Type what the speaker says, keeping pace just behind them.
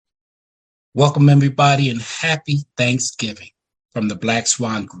Welcome, everybody, and happy Thanksgiving from the Black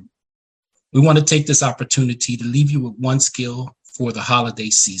Swan Group. We want to take this opportunity to leave you with one skill for the holiday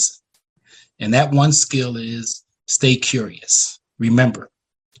season. And that one skill is stay curious. Remember,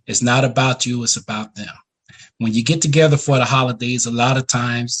 it's not about you, it's about them. When you get together for the holidays, a lot of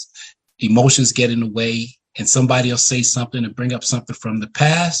times emotions get in the way and somebody will say something and bring up something from the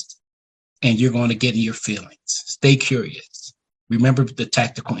past, and you're going to get in your feelings. Stay curious. Remember the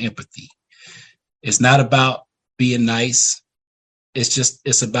tactical empathy. It's not about being nice.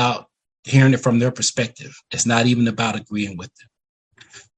 It's about hearing it from their perspective. It's not even about agreeing with them.